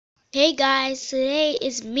Hey guys, today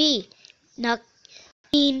is me, not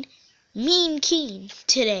Mean Keen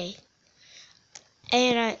today,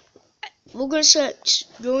 and we're gonna start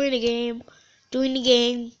doing the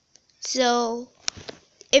game. So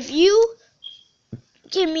if you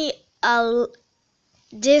give me a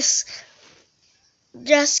this,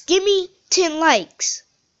 just give me 10 likes,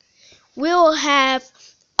 we'll have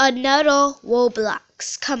another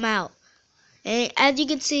Roblox come out. And as you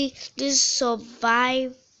can see, this is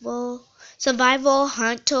survival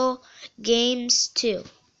hunter games too.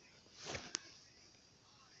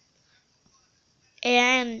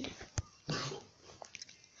 And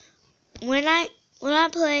when I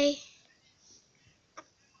play,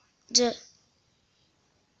 just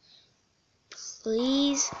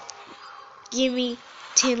please give me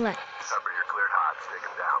 10 likes.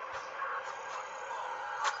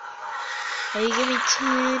 If you give me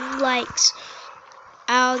 10 likes,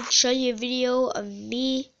 I'll show you a video of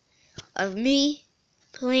me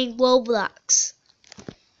playing Roblox.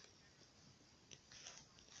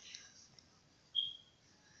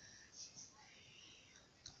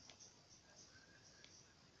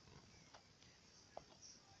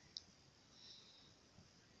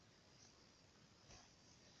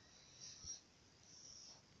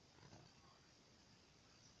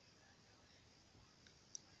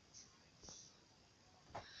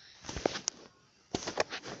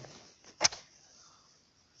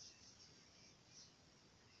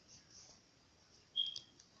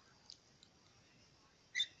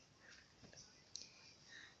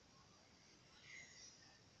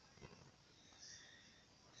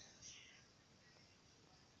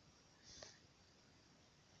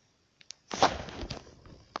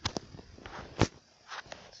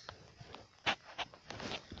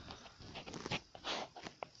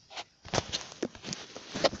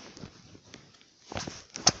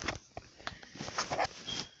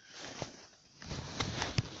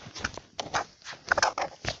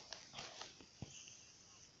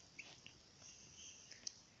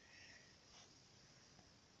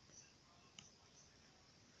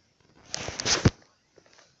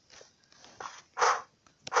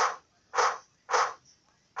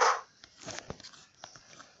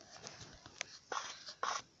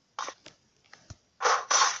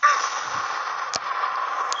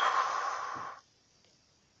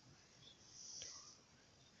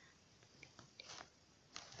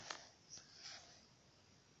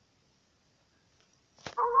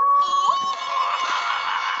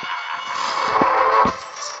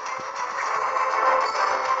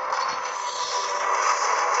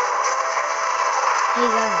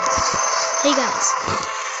 Hey guys,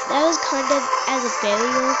 that was kind of as a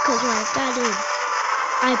failure because when I got in,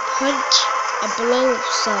 I punched and blow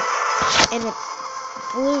something and it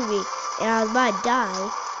blew me and I was about to die.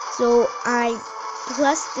 So I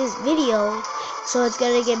pressed this video so it's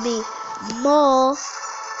gonna give me more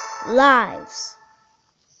lives.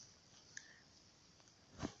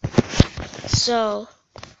 So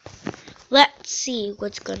let's see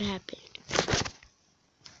what's gonna happen.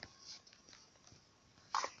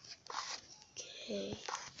 Okay,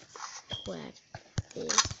 whack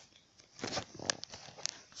this.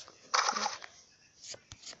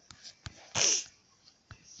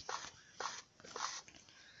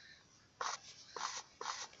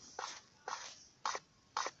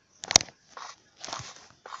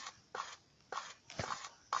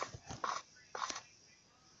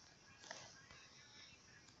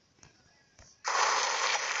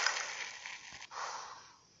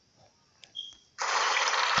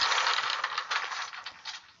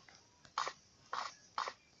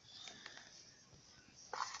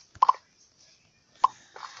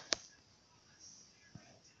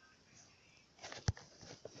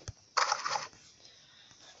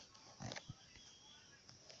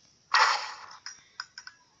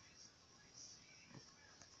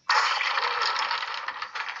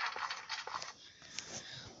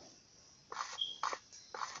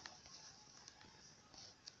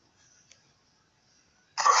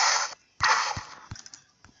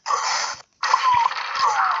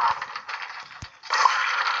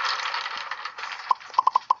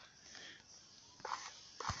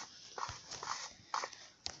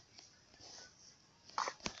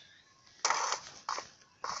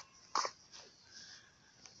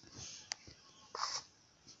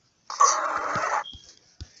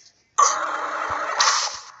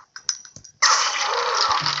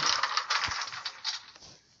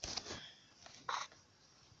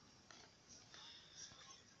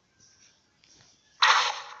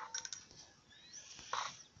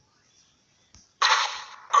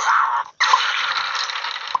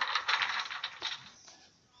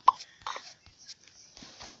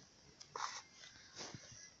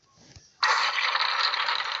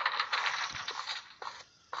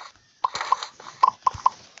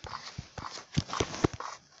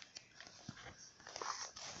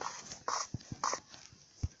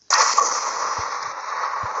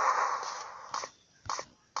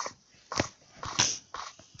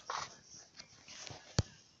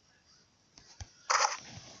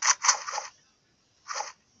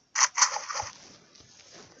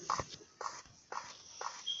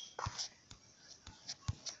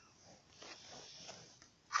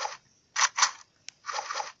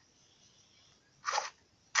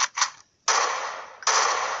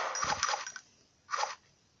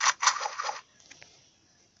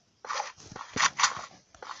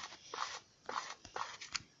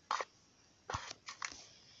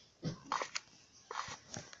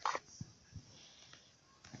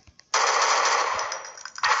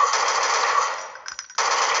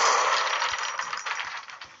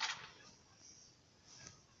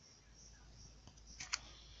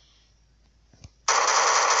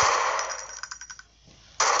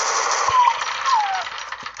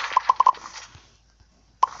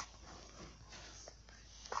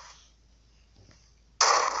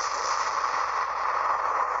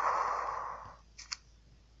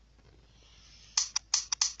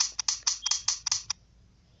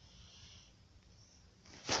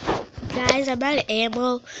 guys, I'm out of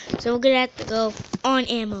ammo, so we're gonna have to go on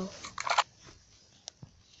ammo.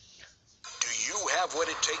 Do you have what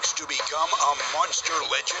it takes to become a monster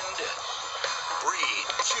legend? Breed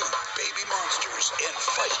cute baby monsters and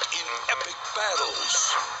fight in epic battles.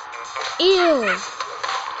 Ew.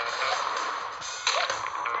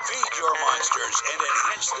 Feed your monsters and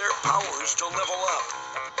enhance their powers to level up.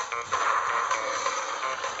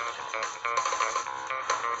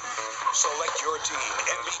 Select your team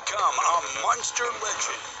and become a monster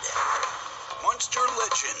legend. Monster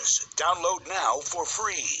Legends. Download now for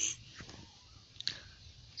free.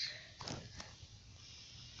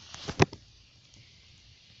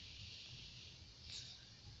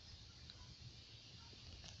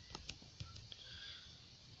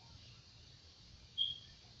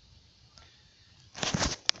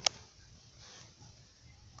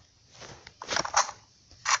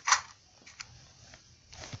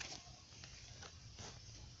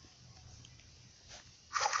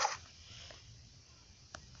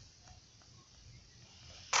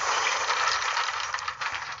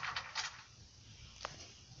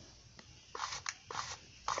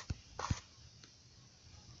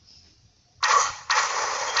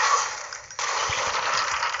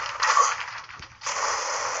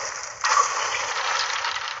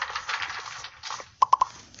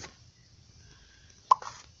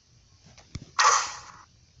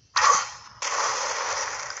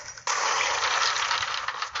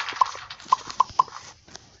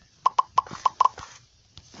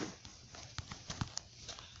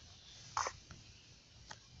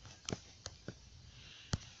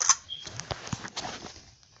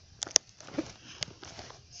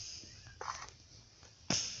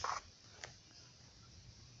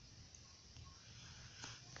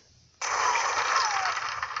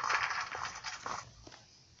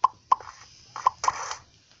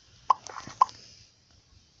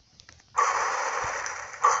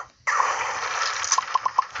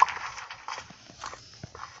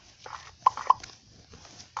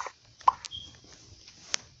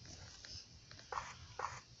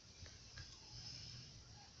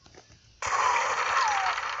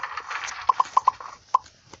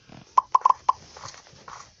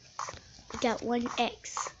 Got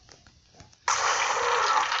 1x.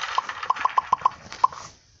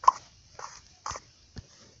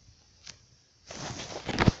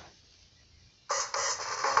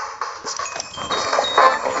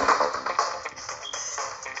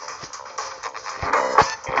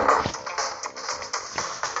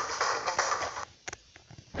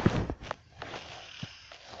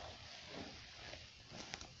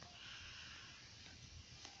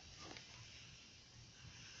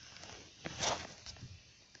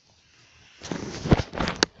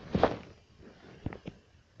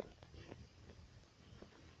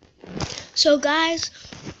 So guys,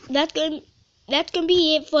 that's gonna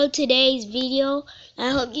be it for today's video. I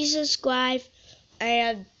hope you subscribe,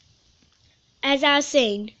 and as I was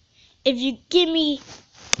saying, if you give me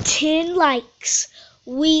 10 likes,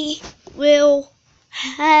 I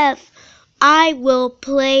will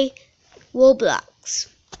play Roblox.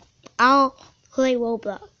 I'll play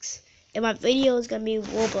Roblox, and my video is gonna be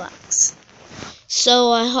Roblox.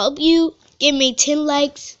 So I hope you give me 10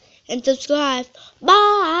 likes and subscribe.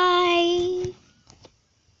 Bye.